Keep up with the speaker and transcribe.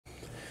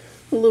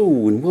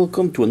Hello and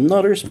welcome to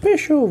another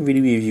special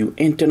video review,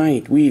 and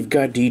tonight we've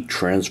got the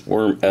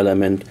Transform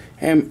Element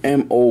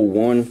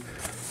MMO1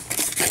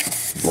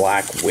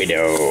 Black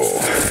Widow.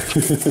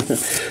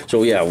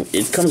 So yeah,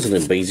 it comes in a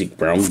basic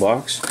brown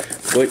box,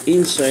 but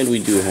inside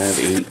we do have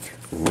a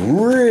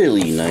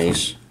really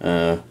nice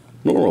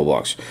normal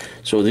box.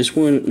 So this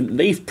one,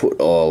 they've put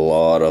a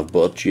lot of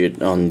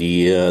budget on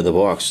the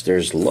box.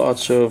 There's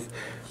lots of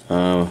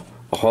a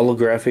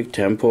holographic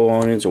tempo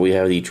on it. So we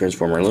have the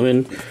Transformer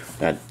Element,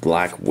 that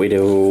Black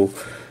Widow,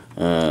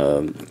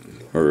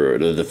 or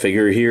the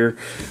figure here.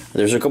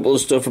 There's a couple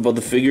of stuff about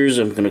the figures.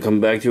 I'm gonna come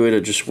back to it. I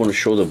just want to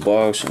show the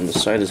box. On the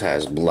side, it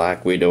has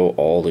Black Widow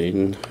all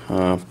in.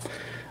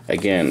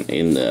 Again,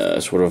 in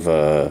sort of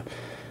a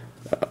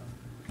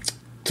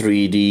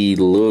 3D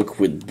look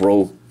with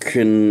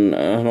broken,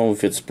 I don't know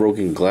if it's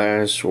broken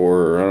glass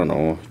or I don't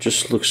know, it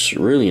just looks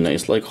really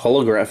nice, like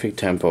holographic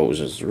tempos.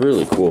 It's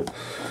really cool.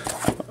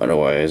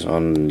 Otherwise,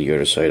 on the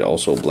other side,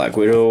 also Black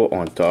Widow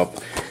on top,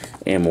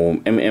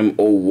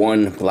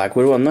 MMO1 Black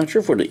Widow. I'm not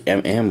sure for the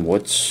MM,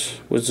 what's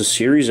the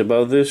series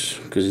about this,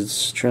 because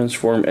it's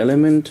Transform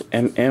Element,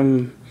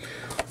 MM,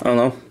 I don't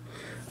know,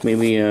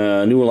 maybe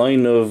a new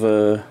line of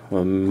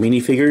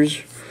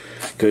minifigures,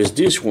 because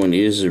this one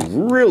is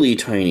really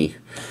tiny.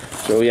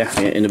 So yeah,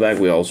 in the back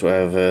we also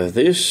have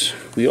this.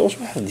 We also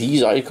have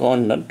these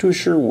icons, not too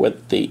sure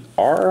what they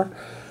are.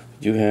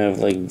 You have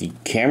like the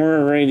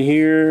camera right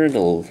here,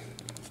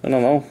 I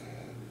don't know,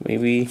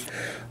 maybe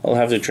I'll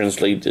have to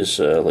translate this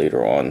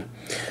later on.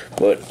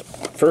 But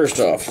first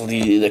off,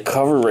 the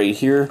cover right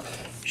here,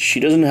 she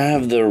doesn't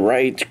have the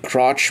right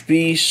crotch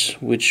piece,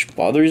 which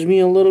bothers me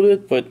a little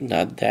bit, but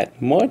not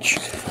that much.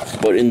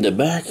 But in the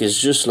back,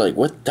 it's just like,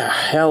 what the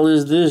hell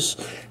is this?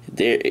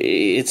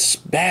 It's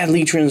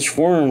badly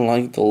transformed,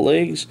 like the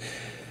legs.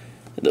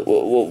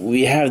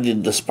 We have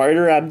the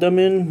spider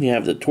abdomen, we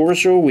have the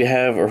torso, we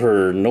have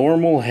her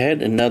normal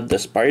head and not the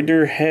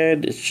spider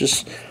head. It's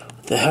just,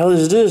 what the hell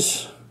is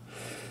this?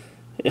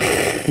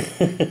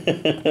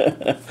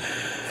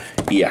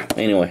 Yeah,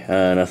 anyway,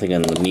 nothing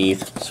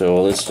underneath.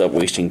 So let's stop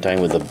wasting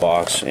time with the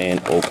box and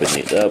open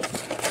it up.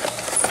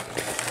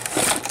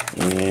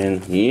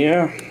 And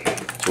yeah,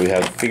 so we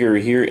have the figure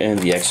here and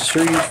the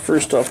accessories.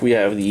 First off, we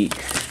have the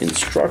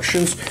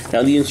instructions.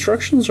 Now the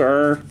instructions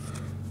are,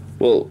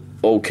 well,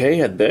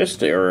 okay at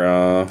best. They're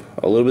a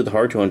little bit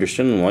hard to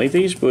understand and like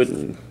these, but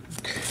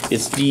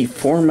it's the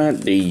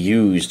format they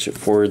used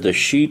for the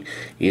sheet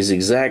is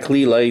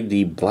exactly like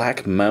the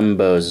Black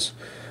Mamba's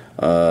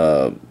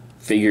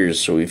figures.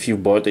 So if you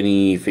bought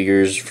any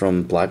figures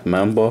from Black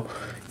Mamba,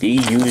 they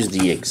use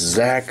the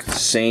exact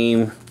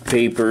same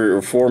paper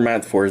or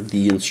format for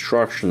the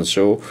instructions.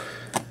 So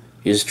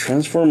is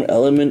Transform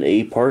Element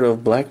a part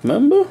of Black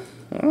Mamba?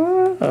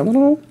 I don't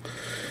know.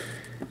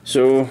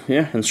 So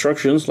yeah,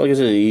 instructions, like I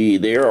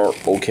said, they are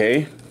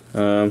okay.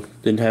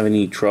 Didn't have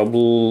any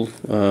trouble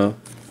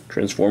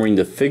transforming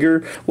the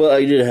figure. Well,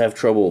 I did have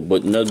trouble,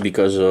 but not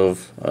because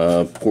of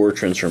poor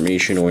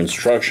transformation or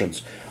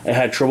instructions. I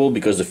had trouble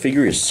because the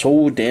figure is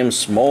so damn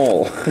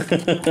small.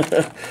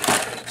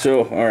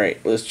 So,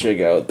 alright, let's check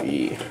out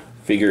the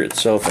figure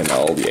itself and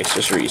all the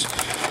accessories.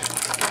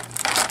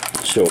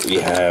 So we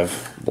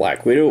have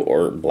Black Widow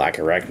or Black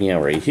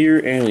Arachnia right here,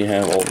 and we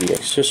have all the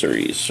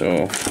accessories.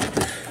 So,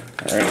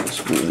 alright,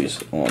 let's move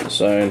these on the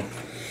side.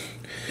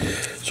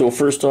 So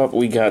first off,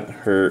 we got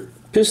her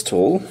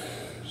pistol.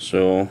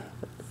 So,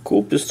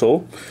 cool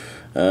pistol.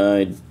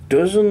 It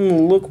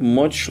doesn't look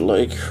much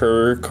like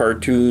her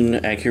cartoon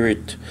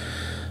accurate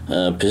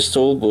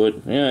pistol,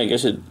 but yeah, I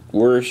guess it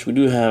works. We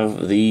do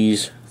have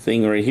these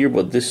thing right here,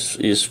 but this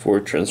is for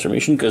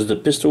transformation because the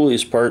pistol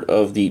is part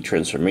of the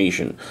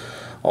transformation.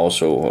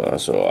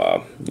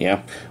 Also,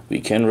 yeah,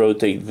 we can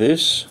rotate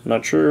this.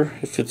 Not sure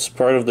if it's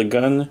part of the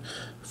gun.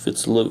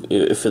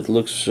 If it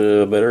looks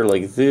better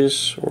like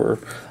this, or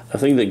I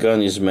think the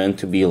gun is meant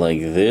to be like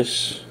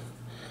this.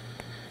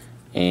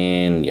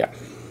 And yeah,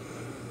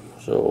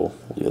 so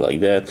we like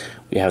that.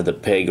 We have the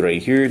peg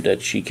right here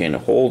that she can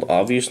hold,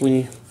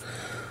 obviously.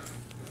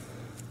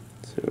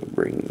 So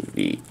bring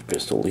the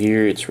pistol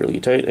here, it's really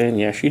tight, and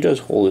yeah, she does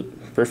hold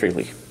it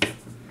perfectly.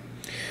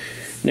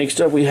 Next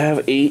up, we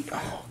have a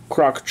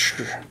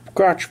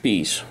crotch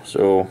piece.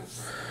 So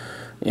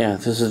yeah,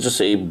 this is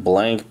just a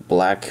blank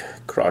black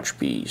crotch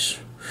piece.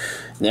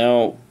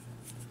 Now,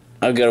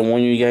 I've got to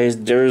warn you guys,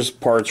 there's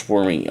parts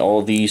forming.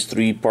 All these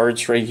three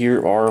parts right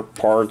here are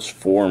parts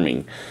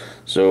forming.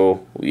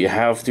 So we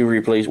have to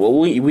replace, well,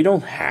 we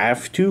don't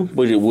have to,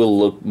 but it will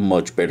look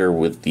much better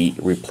with the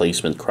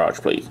replacement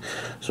crotch plate.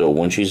 So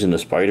when she's in the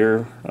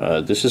spider,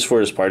 this is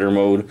for the spider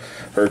mode.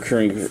 Her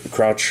current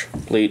crotch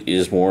plate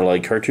is more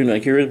like cartoon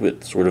accurate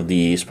with sort of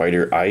the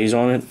spider eyes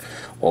on it,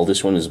 while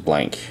this one is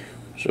blank.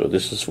 So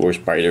this is for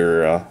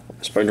spider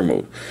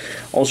mode.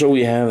 Also,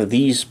 we have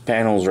these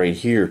panels right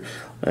here.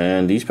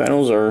 And these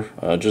panels are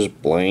just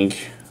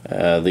blank.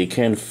 They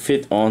can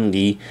fit on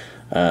the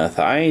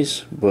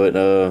thighs, but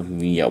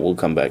yeah, we'll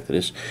come back to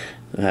this.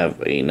 They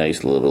have a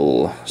nice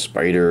little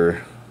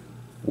spider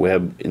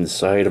web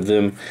inside of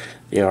them.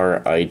 They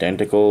are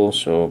identical,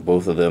 so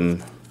both of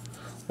them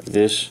like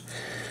this.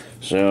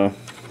 So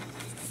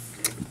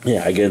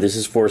yeah, again, this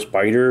is for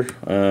spider.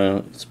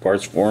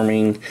 Parts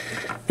forming.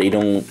 They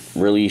don't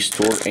really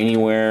store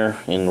anywhere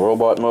in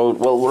robot mode.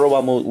 Well,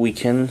 robot mode we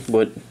can,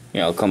 but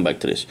yeah, I'll come back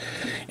to this.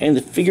 And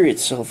the figure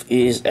itself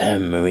is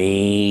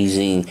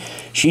amazing.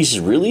 She's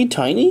really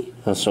tiny.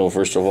 So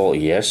first of all,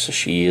 yes,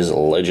 she is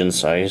legend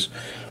size,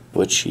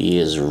 but she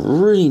is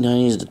really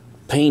nice. The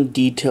paint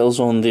details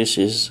on this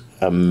is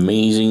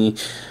amazing.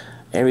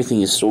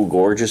 Everything is so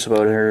gorgeous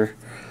about her.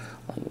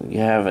 You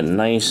have a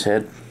nice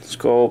head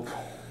sculpt,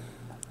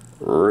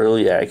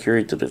 really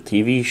accurate to the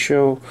TV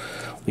show.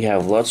 We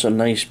have lots of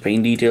nice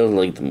paint details,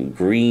 like the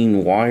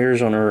green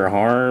wires on her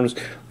arms.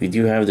 We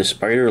do have the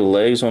spider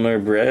legs on her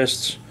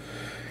breasts,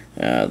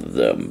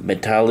 the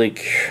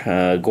metallic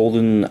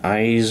golden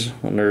eyes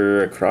on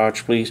her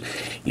crotch please.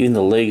 Even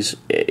the legs,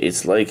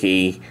 it's like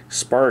a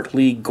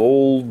sparkly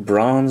gold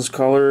bronze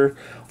color.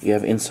 We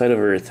have inside of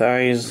her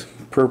thighs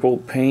purple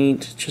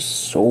paint. Just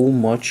so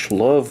much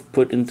love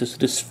put into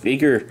this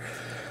figure.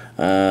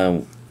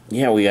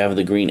 Yeah, we have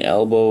the green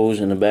elbows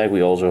in the back.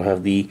 We also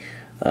have the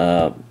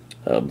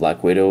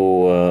Black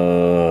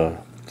Widow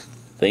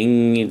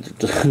thing,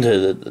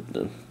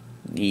 the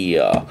you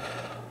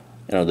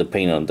know, the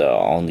paint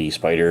on the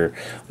spider.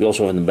 We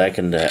also have in the back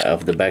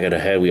of the back of the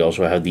head. We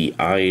also have the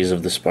eyes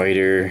of the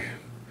spider.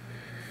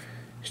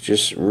 It's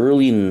just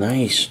really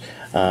nice.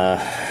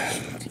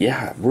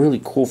 Yeah,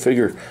 really cool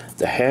figure.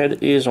 The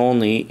head is on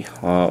the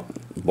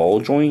ball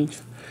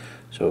joint.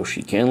 So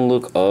she can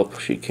look up,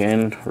 she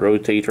can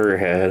rotate her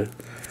head,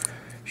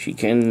 she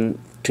can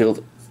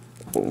tilt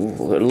a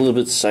little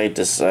bit side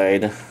to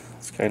side.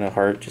 It's kind of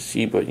hard to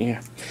see, but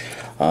yeah.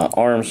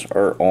 Arms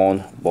are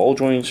on ball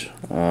joints.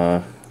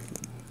 Like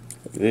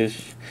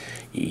this.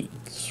 You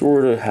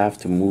sort of have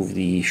to move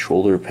the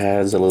shoulder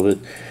pads a little bit.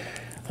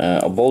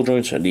 Ball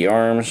joints at the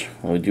arms.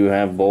 We do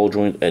have ball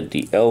joint at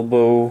the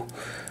elbow.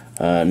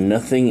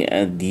 Nothing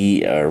at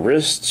the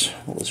wrists.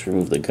 Let's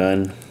remove the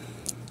gun.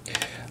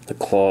 The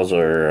claws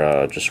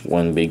are just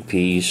one big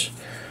piece.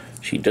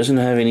 She doesn't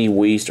have any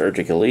waist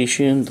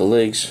articulation. The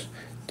legs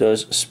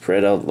does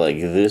spread out like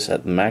this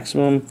at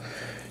maximum.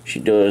 She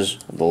does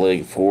the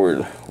leg forward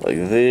like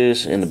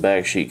this. In the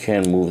back, she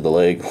can move the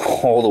leg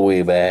all the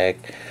way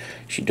back.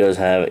 She does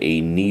have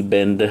a knee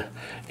bend,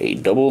 a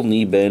double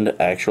knee bend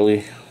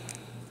actually.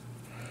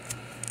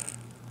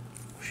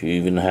 She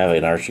even have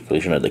an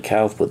articulation at the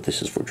calf, but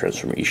this is for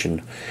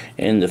transformation.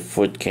 And the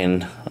foot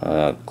can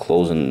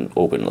close and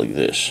open like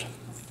this.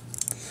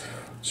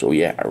 So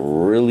yeah, a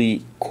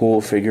really cool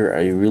figure.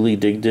 I really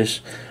dig this.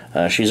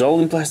 She's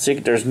all in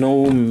plastic. There's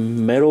no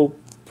metal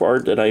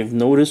part that I've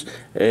noticed,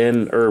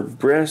 and her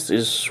breast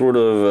is sort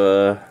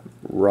of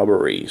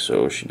rubbery,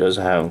 so she does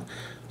have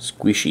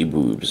squishy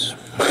boobs.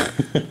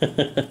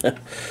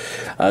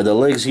 The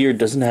legs here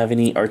doesn't have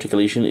any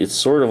articulation. It's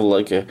sort of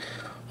like a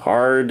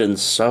hard and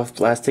soft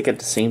plastic at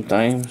the same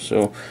time.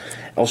 So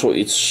also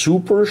it's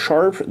super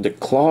sharp. The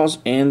claws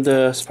and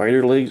the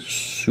spider legs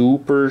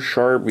super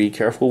sharp. Be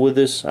careful with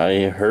this.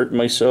 I hurt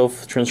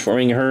myself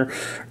transforming her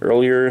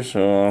earlier,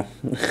 so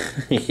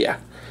yeah.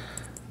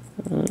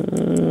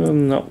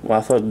 No,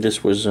 I thought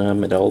this was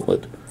metal,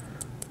 but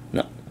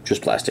no,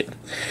 just plastic.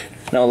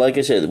 Now, like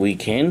I said, we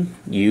can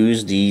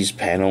use these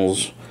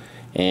panels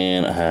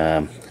and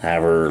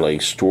have her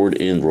like stored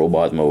in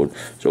robot mode.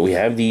 So we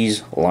have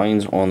these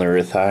lines on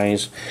her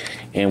thighs,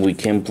 and we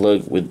can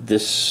plug with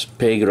this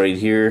peg right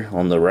here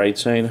on the right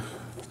side,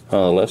 on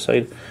the left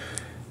side,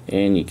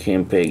 and you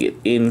can peg it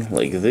in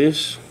like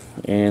this,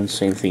 and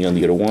same thing on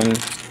the other one.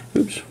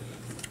 Oops.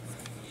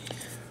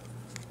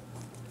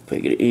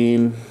 Peg it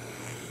in.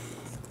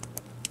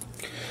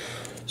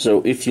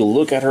 So if you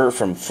look at her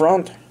from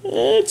front,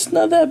 it's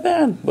not that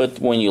bad, but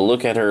when you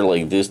look at her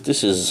like this,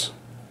 this is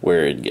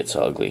where it gets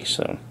ugly.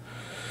 So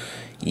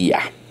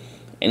yeah.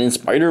 And in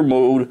spider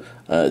mode,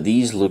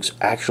 these looks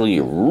actually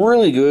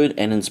really good,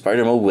 and in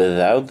spider mode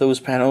without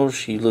those panels,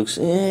 she looks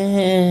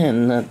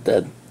not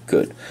that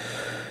good.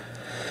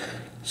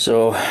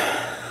 So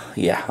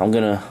yeah, I'm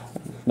gonna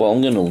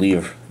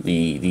leave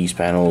these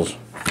panels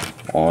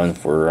on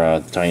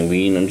for time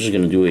being. I'm just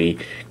gonna do a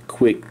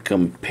quick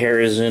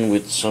comparison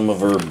with some of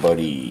her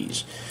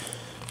buddies.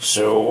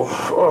 So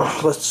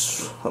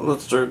let's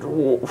start.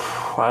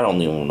 I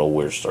don't even know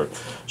where to start.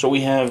 So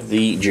we have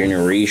the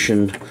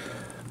Generation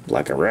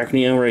Black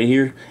Arachnia right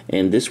here,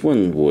 and this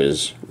one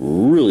was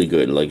really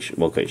good. Like,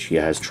 okay, she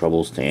has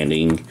trouble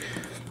standing,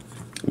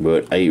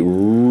 but I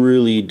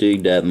really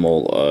dig that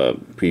mold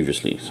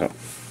previously. So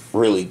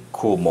really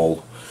cool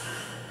mold.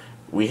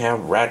 We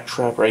have Rat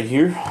Trap right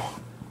here.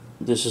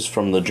 This is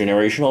from the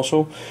Generation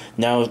also.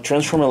 Now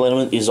Transform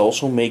Element is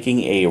also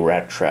making a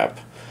Rat Trap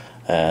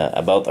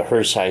about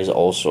her size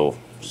also.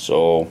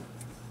 So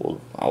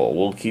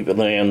we'll keep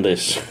an eye on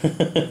this.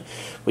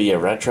 But yeah,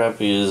 Rat Trap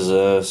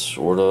is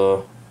sort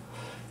of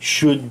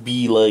should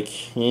be like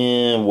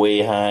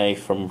way high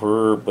from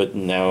her, but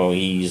now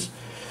he's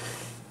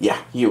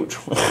huge.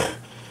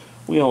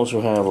 we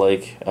also have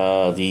like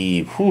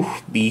the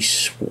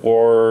Beast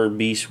War,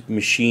 Beast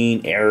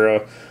Machine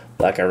era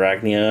Black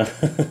Arachnia.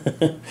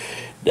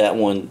 That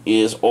one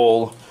is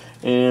all.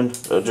 And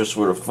just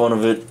for the fun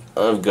of it,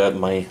 I've got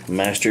my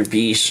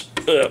masterpiece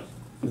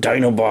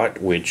Dinobot,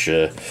 which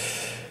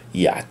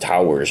yeah,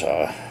 towers.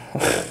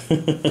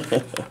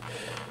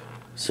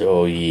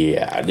 So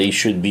yeah, they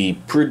should be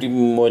pretty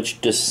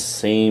much the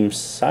same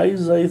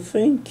size, I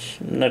think.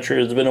 I'm not sure,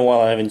 it's been a while,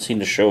 I haven't seen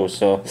the show,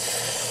 so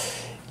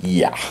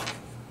yeah.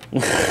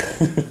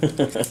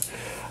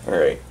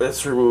 Alright,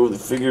 let's remove the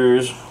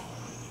figures.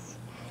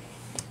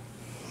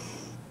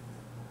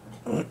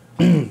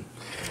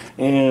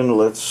 And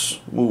let's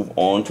move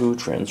on to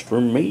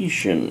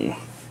transformation.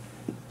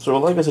 So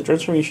like I said,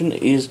 transformation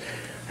is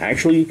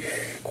actually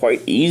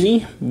quite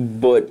easy,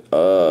 but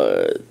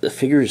the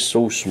figure is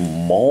so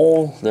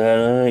small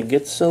that it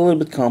gets a little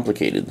bit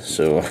complicated,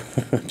 so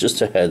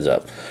just a heads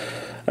up.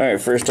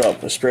 Alright, first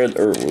up, spread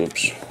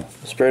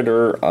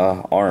her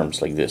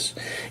arms like this.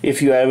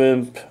 If you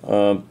haven't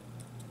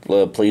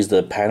placed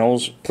the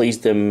panels, place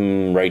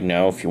them right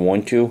now if you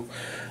want to.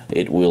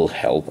 It will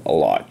help a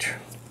lot.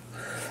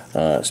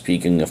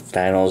 Speaking of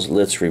panels,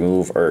 let's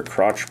remove our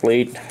crotch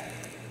plate.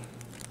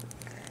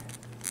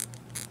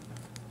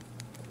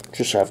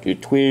 Just have to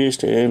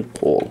twist and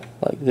pull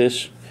like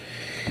this,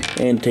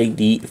 and take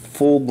the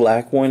full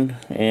black one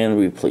and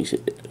replace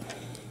it.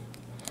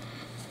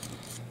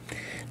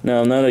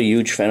 Now, I'm not a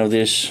huge fan of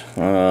this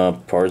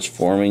parts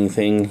forming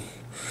thing,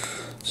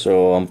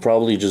 so I'm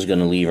probably just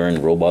gonna leave her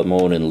in robot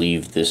mode and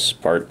leave this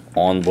part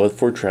on, but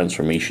for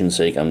transformation's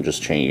sake I'm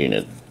just changing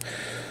it.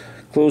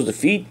 Close the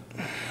feet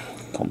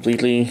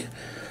completely,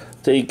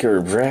 take her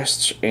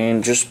breasts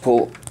and just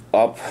pull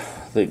up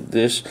like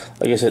this.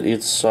 Like I said,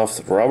 it's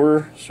soft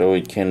rubber, so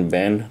it can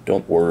bend,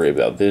 don't worry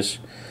about this.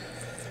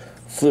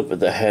 Flip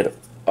the head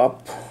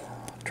up,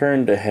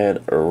 turn the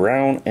head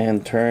around,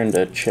 and turn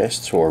the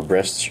chest or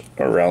breasts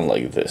around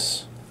like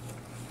this.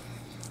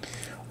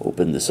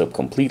 Open this up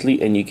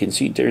completely, and you can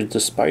see there's the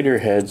spider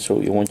head,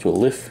 so you want to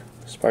lift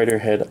spider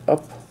head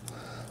up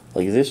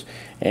like this,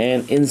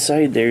 and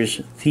inside there's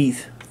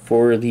teeth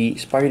for the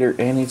spider,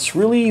 and it's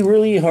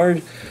really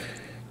hard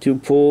to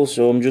pull,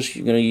 so I'm just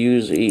gonna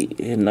use a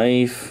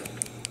knife.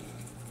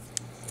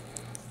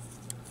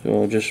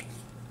 So I'll just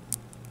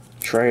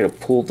try to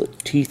pull the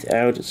teeth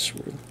out. I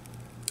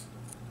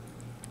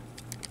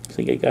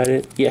think I got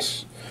it.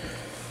 Yes.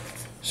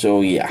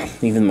 So yeah,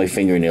 even my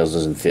fingernails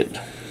doesn't fit.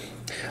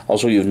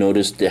 Also, you've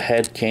noticed the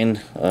head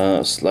can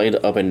slide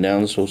up and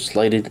down, so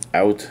slide it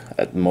out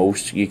at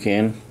most you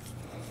can.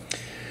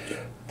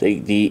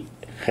 Take the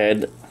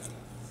head,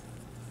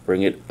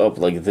 bring it up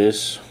like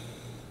this.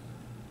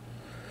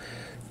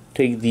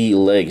 Take the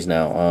legs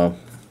now.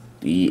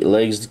 The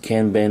legs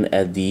can bend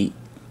at the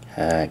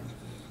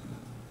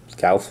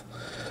calf.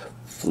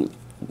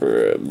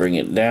 Bring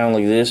it down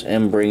like this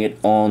and bring it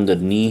on the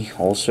knee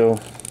also.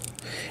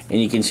 And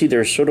you can see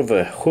there's sort of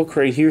a hook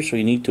right here, so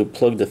you need to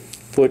plug the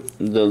foot,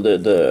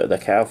 the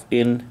calf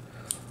in.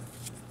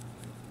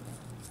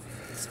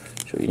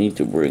 So you need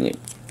to bring it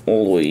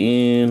all the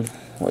way in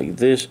like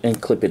this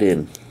and clip it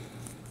in.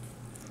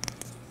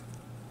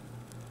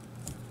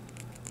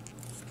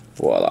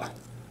 Voila.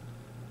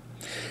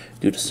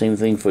 Do the same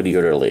thing for the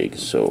other leg.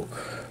 So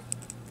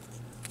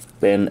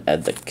bend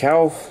at the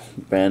calf,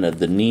 bend at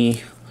the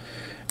knee,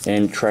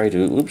 and try to,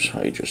 oops,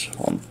 I just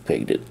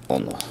unpegged it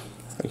on the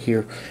right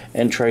here,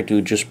 and try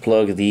to just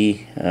plug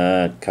the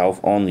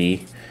calf on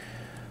the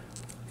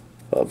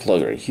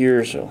plug right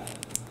here. So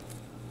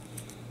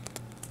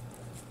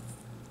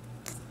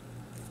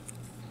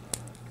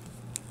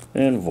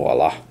and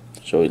voila,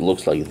 so it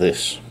looks like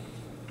this.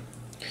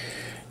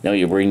 Now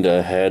you bring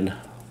the head,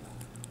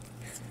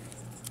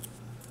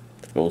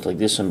 goes like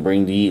this, and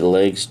bring the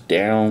legs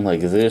down like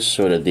this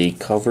so that they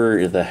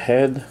cover the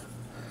head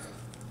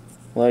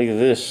like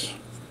this,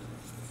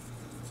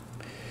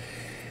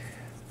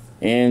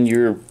 and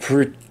you're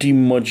pretty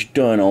much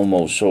done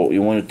almost. So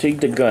you want to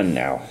take the gun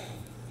now,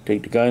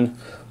 take the gun,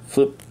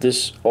 flip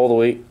this all the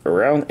way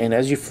around, and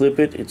as you flip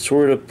it, it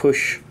sort of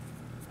push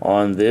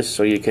on this,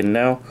 so you can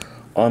now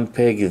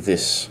unpeg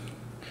this.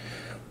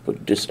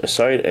 Put this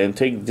aside and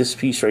take this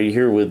piece right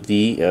here with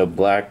the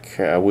Black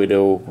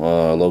Widow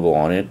logo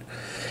on it,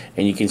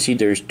 and you can see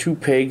there's two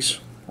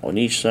pegs on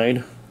each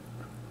side,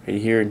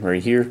 right here and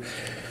right here.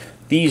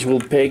 These will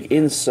peg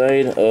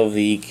inside of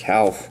the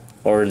calf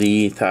or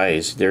the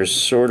thighs. There's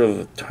sort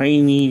of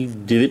tiny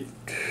divot,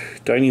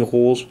 tiny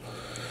holes,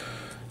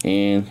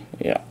 and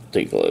yeah,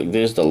 take a look like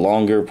this. The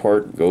longer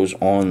part goes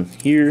on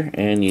here,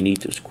 and you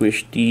need to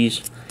squish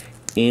these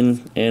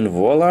in, and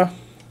voila,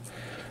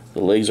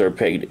 the legs are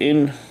pegged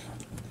in.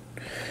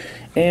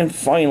 And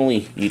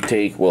finally you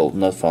take, well,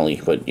 not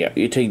finally, but yeah,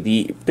 you take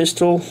the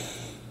pistol,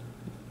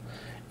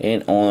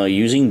 and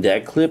using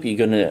that clip, you're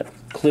gonna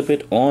clip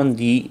it on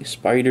the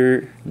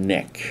spider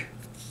neck.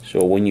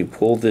 So when you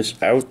pull this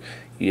out,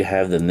 you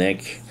have the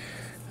neck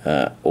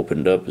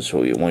opened up,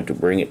 so you want to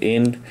bring it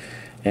in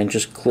and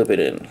just clip it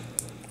in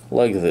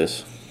like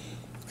this.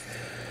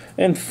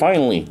 And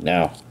finally,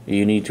 now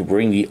you need to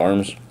bring the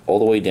arms all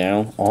the way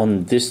down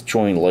on this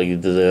joint,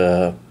 like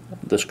the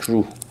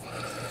screw.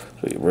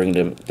 So you bring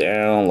them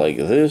down like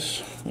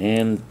this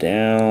and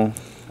down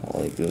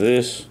like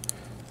this,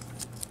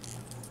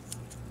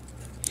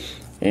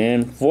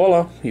 and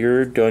voila,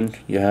 you're done.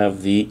 You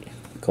have the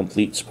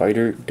complete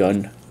spider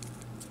done.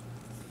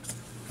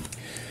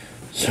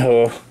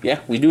 So yeah,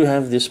 we do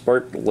have this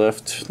part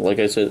left, like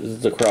I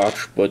said, the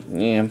crotch, but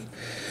yeah.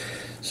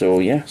 So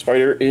yeah,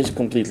 spider is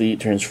completely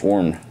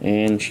transformed,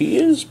 and she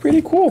is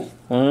pretty cool.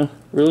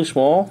 Really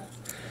small,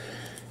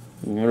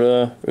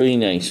 really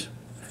nice.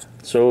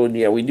 So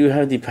yeah, we do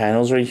have the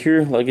panels right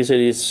here. Like I said,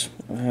 it's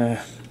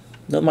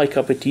not my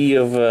cup of tea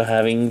of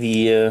having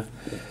the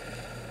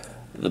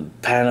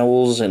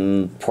panels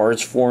and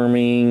parts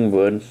forming,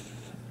 but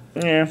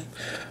yeah,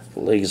 the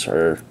legs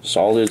are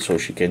solid, so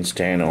she can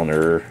stand on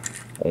her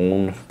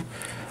own.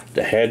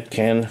 The head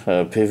can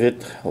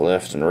pivot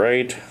left and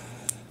right,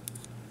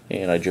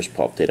 and I just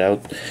popped it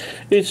out.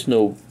 It's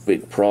no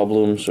big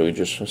problem, so you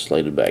just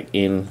slide it back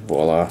in.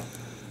 Voila.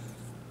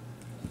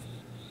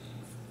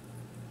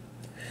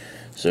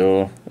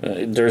 So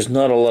there's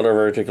not a lot of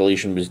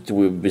articulation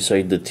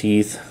beside the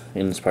teeth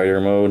in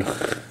spider mode.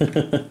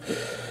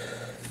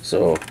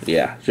 So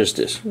yeah, just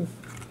this.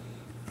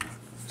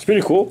 It's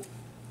pretty cool.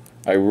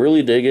 I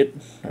really dig it.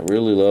 I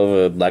really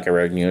love Black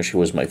Arachnia. She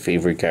was my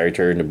favorite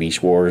character in the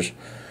Beast Wars.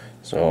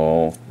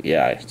 So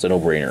yeah, it's a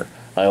no-brainer.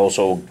 I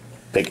also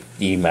picked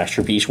the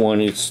Masterpiece one.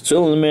 It's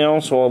still in the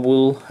mail, so I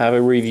will have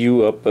a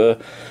review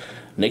up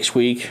next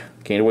week.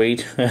 Can't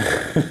wait.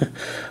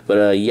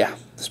 But yeah,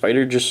 the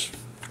spider just...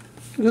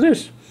 look at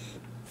this.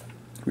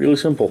 Really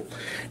simple.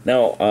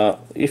 Now,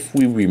 if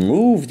we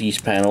remove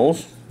these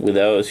panels,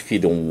 if you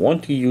don't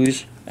want to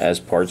use as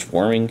parts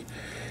forming,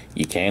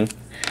 you can.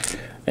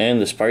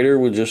 And the spider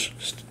will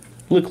just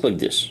look like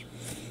this.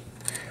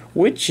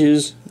 Which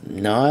is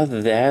not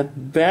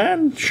that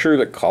bad. Sure,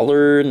 the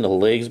color and the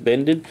legs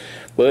bended,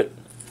 but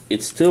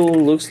it still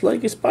looks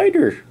like a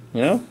spider,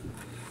 you know?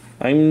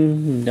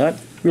 I'm not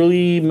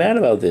really mad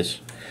about this.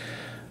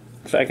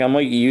 In fact, I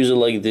might use it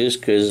like this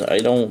because I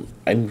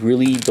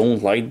really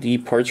don't like the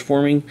parts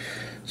forming.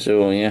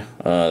 So yeah,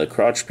 the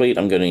crotch plate,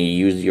 I'm gonna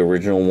use the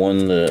original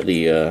one,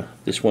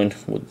 this one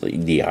with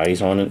the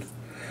eyes on it,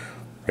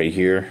 right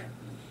here.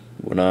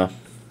 But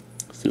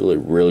still a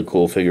really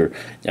cool figure.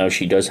 Now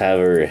she does have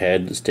her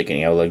head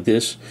sticking out like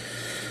this,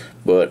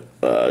 but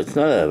it's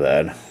not that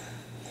bad.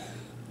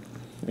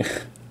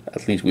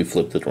 At least we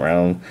flipped it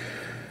around.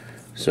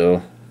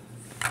 So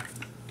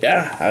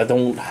yeah, I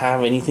don't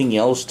have anything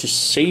else to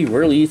say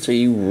really. It's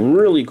a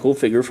really cool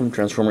figure from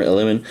Transformer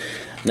Element.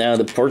 Now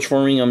the parts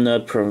forming I'm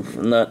not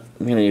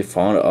really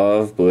fond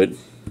of, but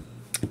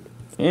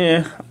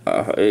yeah,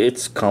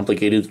 it's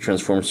complicated to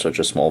transform such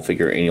a small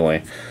figure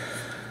anyway.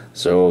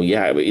 So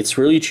yeah, it's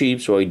really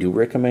cheap, so I do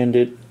recommend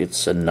it.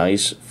 It's a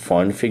nice,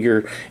 fun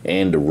figure,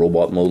 and the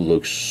robot mode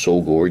looks so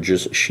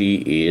gorgeous. She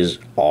is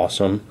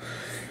awesome.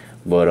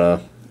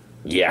 But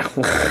yeah,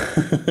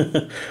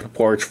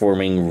 parts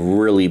forming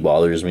really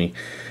bothers me,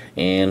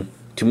 and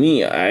to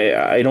me,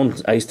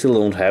 I still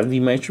don't have the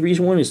Masterpiece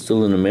one. It's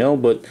still in the mail,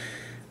 but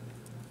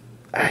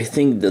I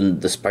think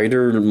the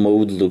spider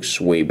mode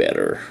looks way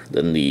better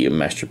than the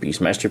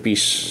Masterpiece.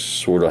 Masterpiece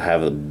sort of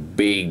have a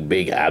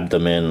big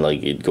abdomen,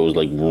 like it goes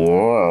like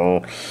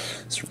whoa.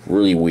 It's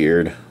really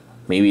weird.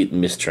 Maybe it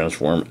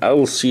mistransformed. I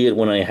will see it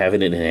when I have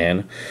it in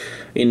hand.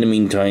 In the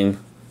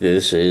meantime,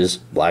 this is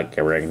Black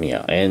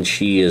Arachnia, and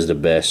she is the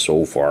best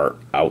so far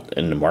out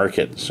in the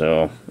market.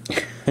 So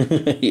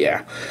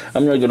yeah,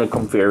 I'm not gonna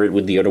compare it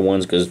with the other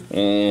ones because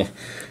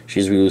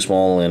she's really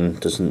small and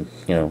doesn't,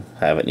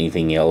 have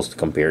anything else to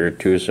compare it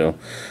to. So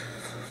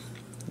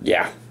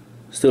yeah,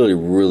 still a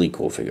really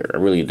cool figure. I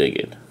really dig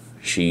it.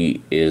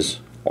 She is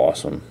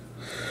awesome.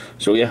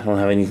 So yeah, I don't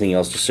have anything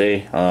else to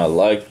say.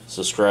 Like,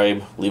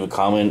 subscribe, leave a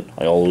comment.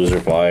 I always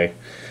reply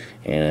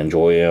and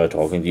enjoy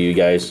talking to you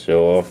guys.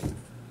 So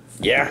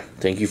yeah,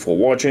 thank you for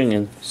watching,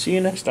 and see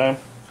you next time.